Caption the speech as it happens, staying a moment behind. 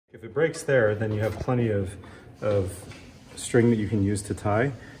If it breaks there, then you have plenty of string that you can use to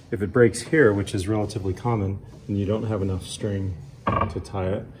tie. If it breaks here, which is relatively common, and you don't have enough string to tie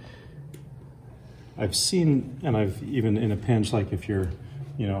it, I've seen, and I've even in a pinch, like if you're,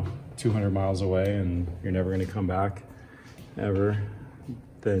 200 miles away and you're never going to come back ever,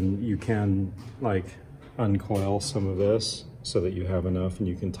 then you can like uncoil some of this so that you have enough and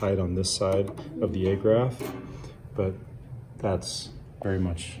you can tie it on this side of the A-graph, but that's very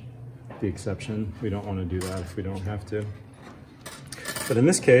much the exception. We don't want to do that if we don't have to. But in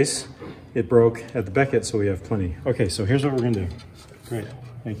this case, it broke at the becket, so we have plenty. Okay, so here's what we're going to do. Great,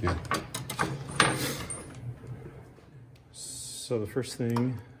 thank you. So the first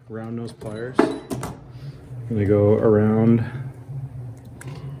thing, round nose pliers. I'm going to go around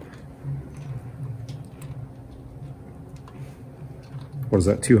what is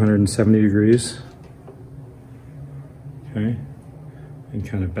that, 270 degrees? Okay, and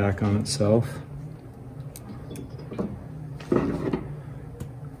kind of back on itself.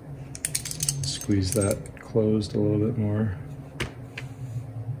 Squeeze that closed a little bit more.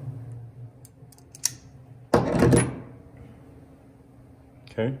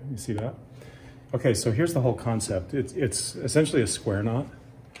 Okay, you see that? Okay, so here's the whole concept. It's essentially a square knot,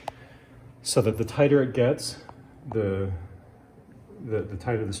 so that the tighter it gets, the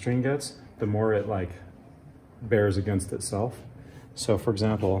tighter the string gets, the more it like bears against itself. So for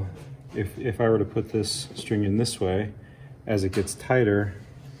example, if I were to put this string in this way, as it gets tighter,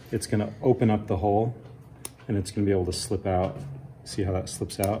 it's going to open up the hole and it's going to be able to slip out. See how that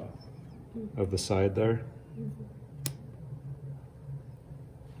slips out of the side there?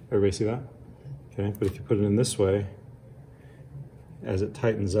 Everybody see that? Okay, but if you put it in this way, as it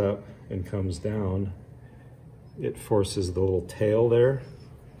tightens up and comes down, it forces the little tail there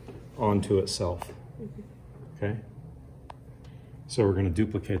onto itself. Okay? So we're going to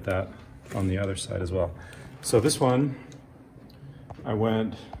duplicate that on the other side as well. So this one, I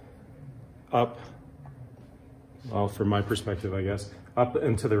went up, well, from my perspective, I guess, up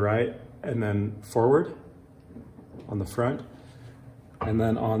and to the right, and then forward on the front. And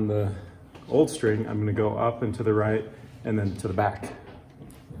then on the old string, I'm going to go up and to the right, and then to the back.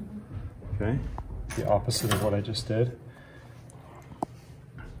 Okay? The opposite of what I just did.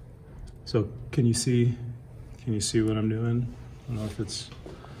 So can you see what I'm doing? I don't know if it's,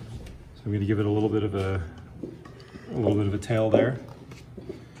 so I'm going to give it a little bit of a tail there.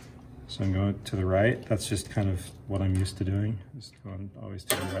 So I'm going to the right. That's just kind of what I'm used to doing, just going always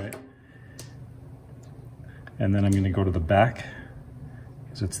to the right. And then I'm going to go to the back,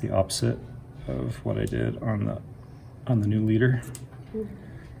 because it's the opposite of what I did on the new leader.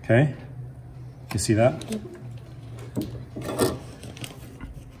 Okay? You see that?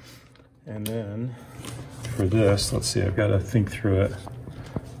 And then for this, let's see, I've got to think through it.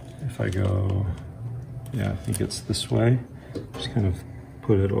 If I go, yeah, I think it's this way. Just kind of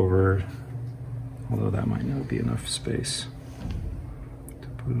put it over, although that might not be enough space to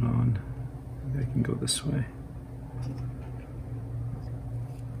put it on. Maybe I can go this way.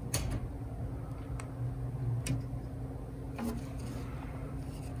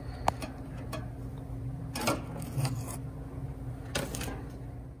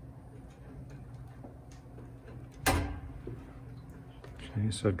 Okay,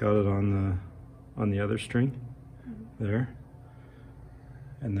 so I've got it on the other string there,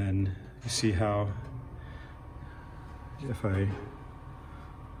 and then you see how if I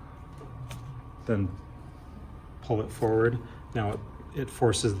then pull it forward, now it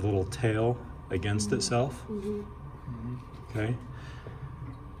forces the little tail against itself. Okay,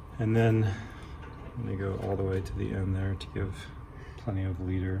 and then I'm going to go all the way to the end there to give plenty of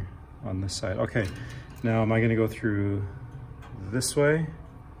leader on this side. Okay, now am I going to go through this way,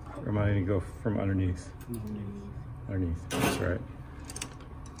 or am I going to go from underneath? Underneath, that's right.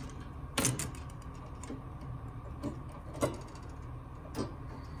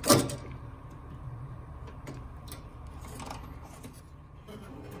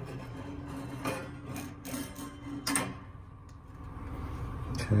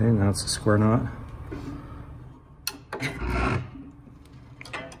 Okay, now it's a square knot.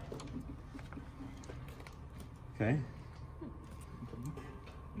 Okay.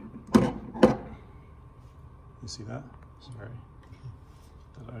 You see that? Sorry.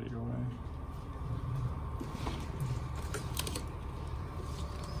 Get out of your way.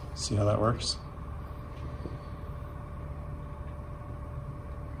 See how that works?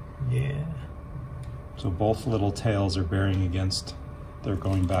 Yeah. So both little tails are bearing against, they're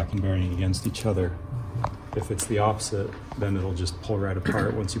going back and bearing against each other. If it's the opposite, then it'll just pull right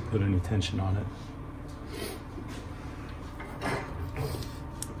apart once you put any tension on it.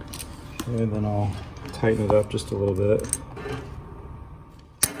 And then I'll tighten it up just a little bit.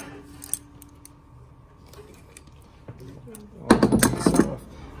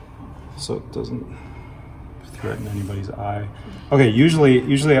 So it doesn't threaten anybody's eye. Okay,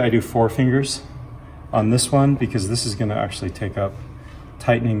 usually I do 4 fingers on this one because this is gonna actually take up,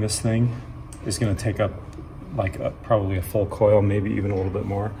 tightening this thing is gonna take up like probably a full coil, maybe even a little bit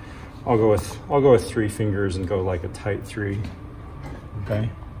more. I'll go with 3 fingers and go like a tight 3, okay?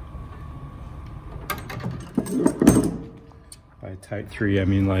 By tight 3, I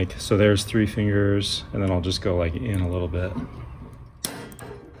mean like, so there's 3 fingers and then I'll just go like in a little bit.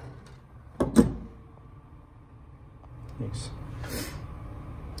 Thanks.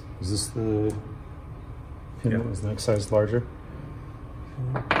 Is this the pin that was next size larger?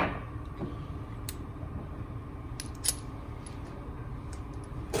 Okay.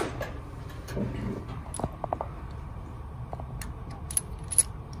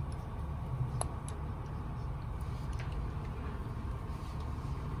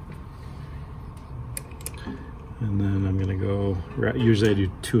 And then I'm gonna go, usually I do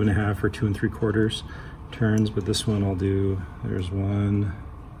 2.5 or 2 3/4 turns, but this one I'll do, there's 1,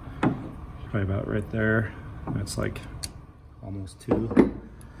 probably about right there. That's like almost 2.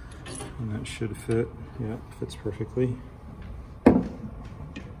 And that should fit, yeah, fits perfectly.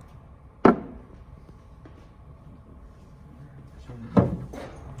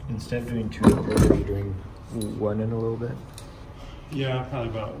 Instead of doing 2 1/4, you're doing 1 and a little bit? Yeah, probably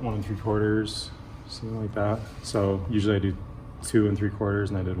about 1 3/4, something like that. So usually I do 2 3/4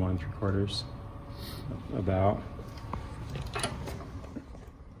 and I did 1 3/4, about.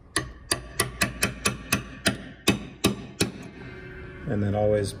 And then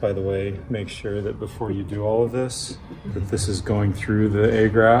always, by the way, make sure that before you do all of this, that this is going through the A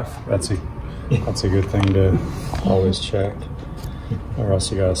graph. That's a good thing to always check, or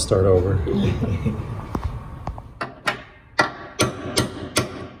else you gotta start over.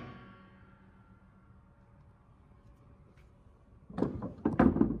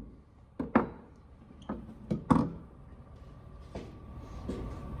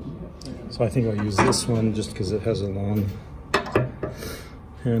 So I think I'll use this one just because it has a long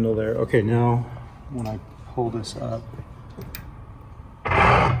handle there. Okay, now when I pull this up,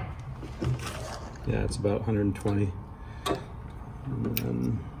 yeah, it's about 120. And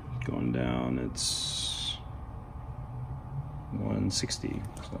then going down, it's 160.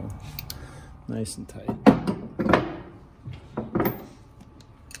 So nice and tight.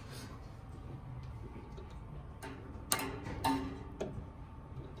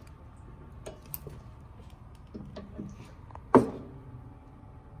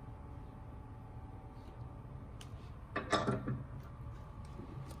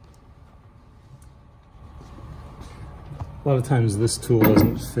 A lot of times this tool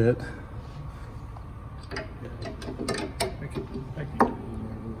doesn't fit.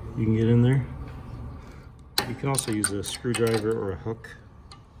 You can get in there. You can also use a screwdriver or a hook.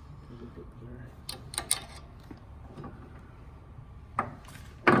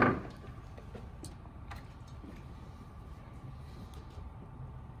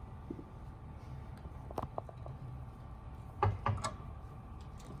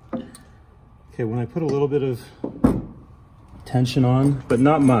 Okay, when I put a little bit of tension on, but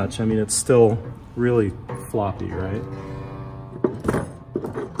not much. I mean, it's still really floppy, right?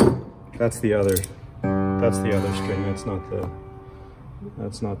 That's the other string.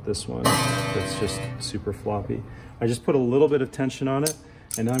 That's not this one. That's just super floppy. I just put a little bit of tension on it,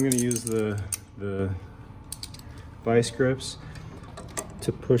 and now I'm going to use the vice grips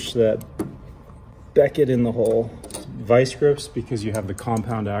to push that becket in the hole. Vice grips, because you have the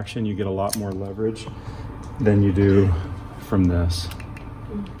compound action, you get a lot more leverage than you do from this.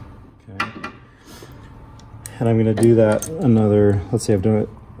 Okay, and I'm going to do that another, let's say I've done it,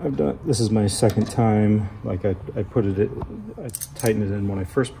 this is my second time. Like I tightened it in when I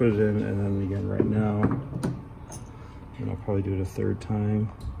first put it in, and then again right now, and I'll probably do it a 3rd time.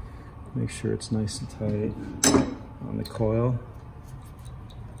 Make sure it's nice and tight on the coil.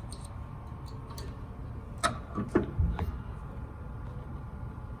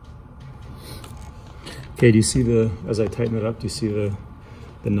 Okay, do you see as I tighten it up, do you see the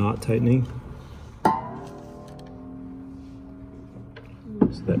knot tightening?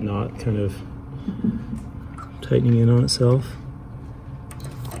 So that knot kind of tightening in on itself.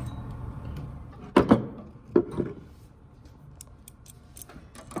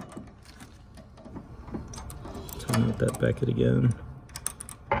 Tighten up that becket again.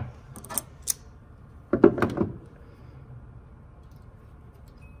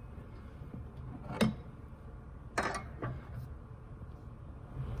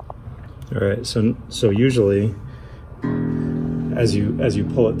 All right, so usually as you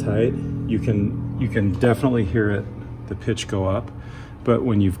pull it tight, you can definitely hear the pitch go up, but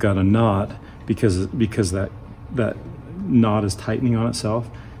when you've got a knot, because that knot is tightening on itself,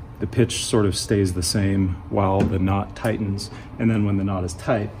 the pitch sort of stays the same while the knot tightens, and then when the knot is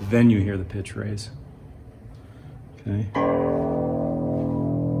tight, then you hear the pitch raise. Okay.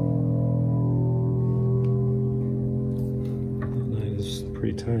 That is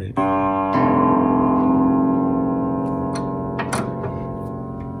pretty tight.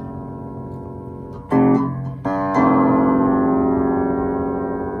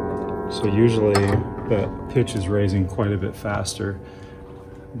 So usually that pitch is raising quite a bit faster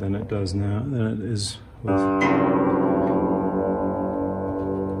than it does now, than it is with. It's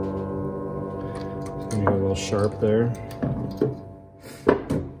gonna get a little sharp there.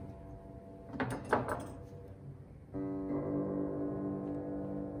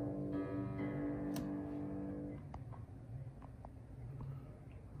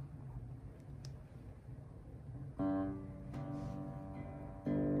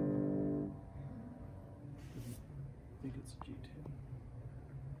 I think it's a G2.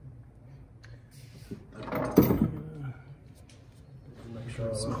 Make sure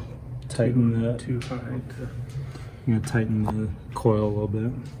it's tighten that too high. I'm gonna tighten the coil a little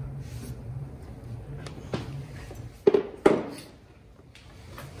bit.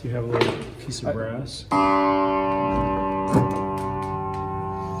 Do you have a little piece of brass? Okay.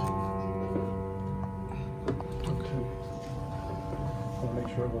 I'll make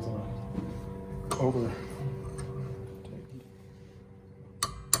sure it wasn't over.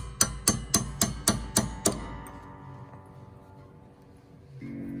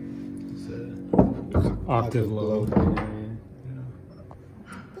 Octave low.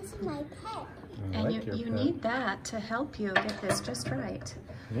 This is my pet. And you need that to help you get this just right.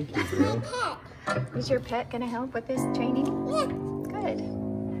 Thank you, girl. Is your pet going to help with this training? Yeah. Good.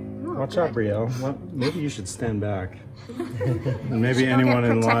 Oh, Watch good. out, Brielle. Well, maybe you should stand back. And maybe Go anyone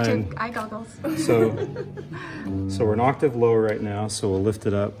get in line. protective eye goggles. So we're an octave low right now, so we'll lift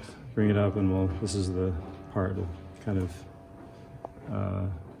it up, bring it up, and this is the part of kind of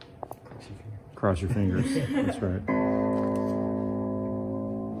cross your fingers. That's right.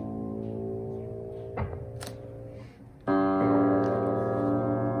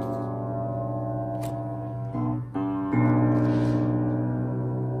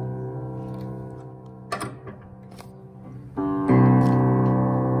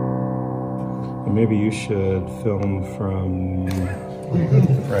 And maybe you should film from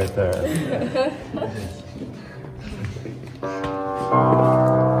right there.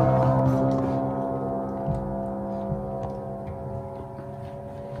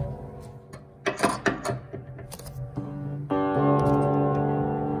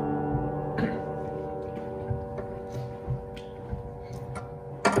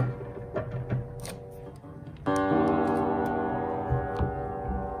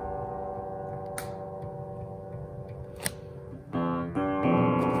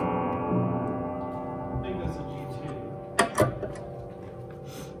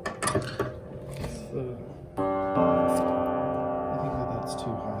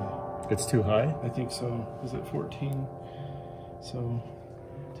 It's too high? I think so. Is it 14? So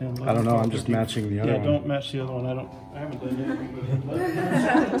 10, 11, I don't know, 12, I'm just 13. matching the other one. Yeah, don't match the other one. I haven't done anything.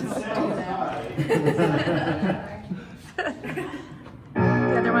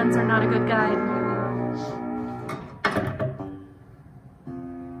 The other ones are not a good guide.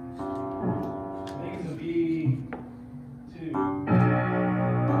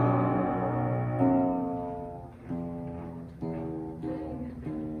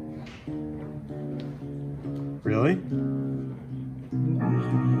 Really?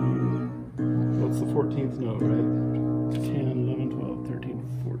 What's the 14th note, right? 10, 11, 12, 13,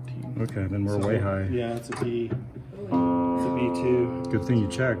 14. Okay, then we're way high. Yeah, it's a B. It's a B2. Good thing you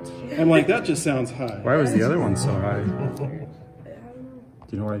checked. I'm like, that just sounds high. Why was the other one so high? Do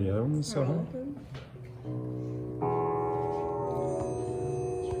you know why the other one was so high?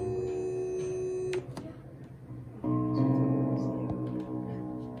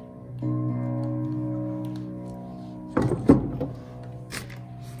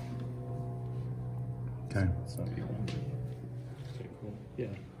 Okay. It's not B1. Okay, cool. Yeah.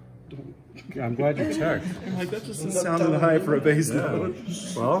 I'm glad you checked. I'm like, that just sounded high for a bass note.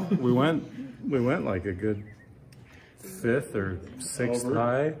 Well, we went like a good 5th or 6th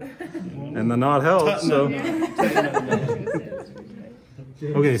high, and the knot held. So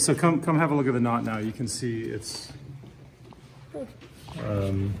okay, so come have a look at the knot now. You can see it's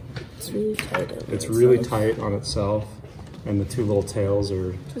It's really tight. it's really tight on itself. And the two little tails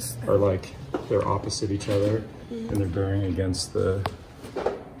are like, they're opposite each other, and they're bearing against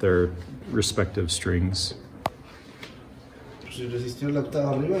their respective strings. Si resistió la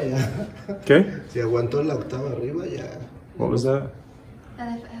octava arriba, ya. Okay? Si aguantó la octava arriba, ya. What was that?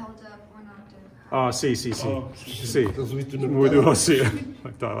 That if it held up one octave. Ah, sí, sí, sí. Oh, Sí. Te subiste una Muy octava. duro, sí.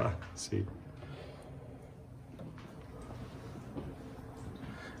 Octava, sí.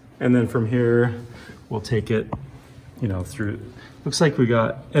 And then from here, we'll take it, you know, through. Looks like we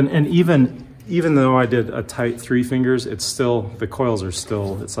got, and even though I did a tight 3 fingers, it's still, the coils are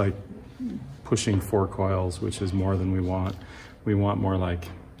still, it's like pushing 4 coils, which is more than we want. We want more like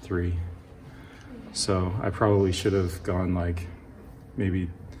 3. So I probably should have gone like maybe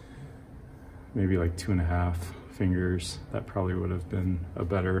like 2.5 fingers. That probably would have been a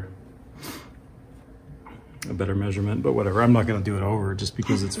better measurement, but whatever. I'm not going to do it over just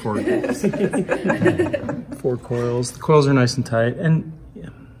because it's 4 coils. The coils are nice and tight, and yeah,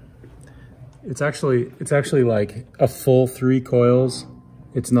 it's actually like a full 3 coils.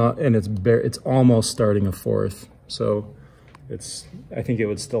 It's not, and it's almost starting a 4th. So I think it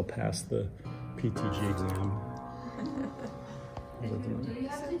would still pass the PTG exam. Do you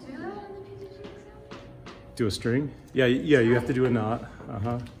have to do that on the PTG exam? Do a string? Yeah, you have to do a knot.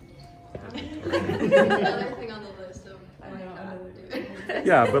 Another thing on the list of why not do it.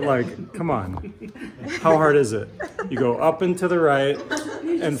 Yeah, but like, come on. How hard is it? You go up and to the right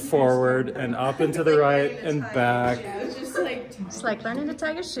and forward and up and to the right and back. It's like learning to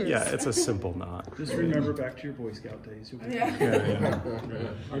tie your shoes. Yeah, it's a simple knot. Just remember back to your Boy Scout days. You'll be Yeah.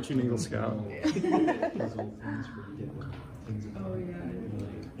 Aren't you an Eagle Scout? Oh yeah.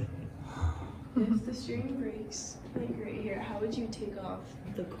 If the string breaks, like right here, how would you take off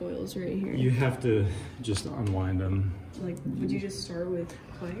the coils right here? You have to just unwind them. Like, would you just start with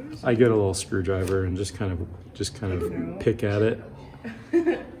pliers? I get a little screwdriver and just kind of pick at it.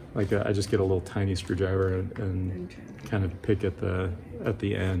 Like I just get a little tiny screwdriver and kind of pick at the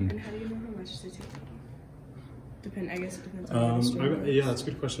end. And how do you know how much to take off? I guess it depends on the string. Yeah, that's a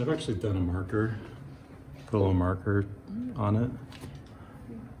good question. I've actually done a marker, put a little marker on it,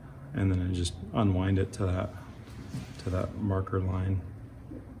 and then I just unwind it to that marker line.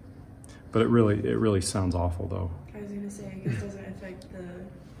 But it really sounds awful though. I was gonna say, I guess it doesn't affect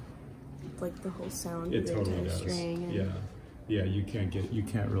the whole sound It of the totally entire does. string. And Yeah, you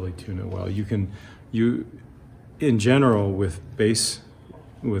can't really tune it well. In general with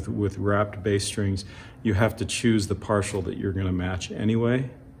wrapped bass strings, you have to choose the partial that you're going to match anyway,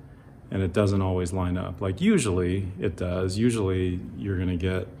 and it doesn't always line up. Like usually it does. Usually you're going to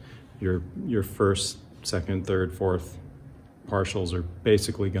get your first, second, third, fourth partials are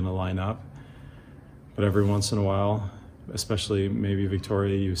basically going to line up. But every once in a while, especially maybe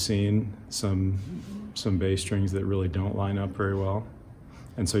Victoria, you've seen some bass strings that really don't line up very well.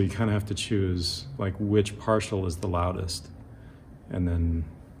 And so you kind of have to choose like which partial is the loudest. And then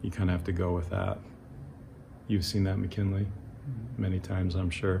you kind of have to go with that. You've seen that, McKinley, many times, I'm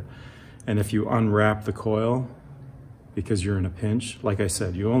sure. And if you unwrap the coil because you're in a pinch, like I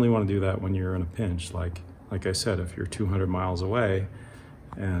said, you only want to do that when you're in a pinch. Like I said, if you're 200 miles away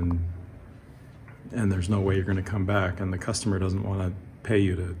and there's no way you're going to come back and the customer doesn't want to pay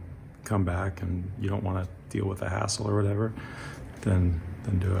you to come back and you don't want to deal with the hassle or whatever, then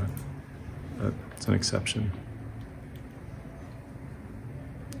do it. It's an exception.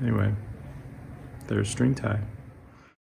 Anyway, there's string tie.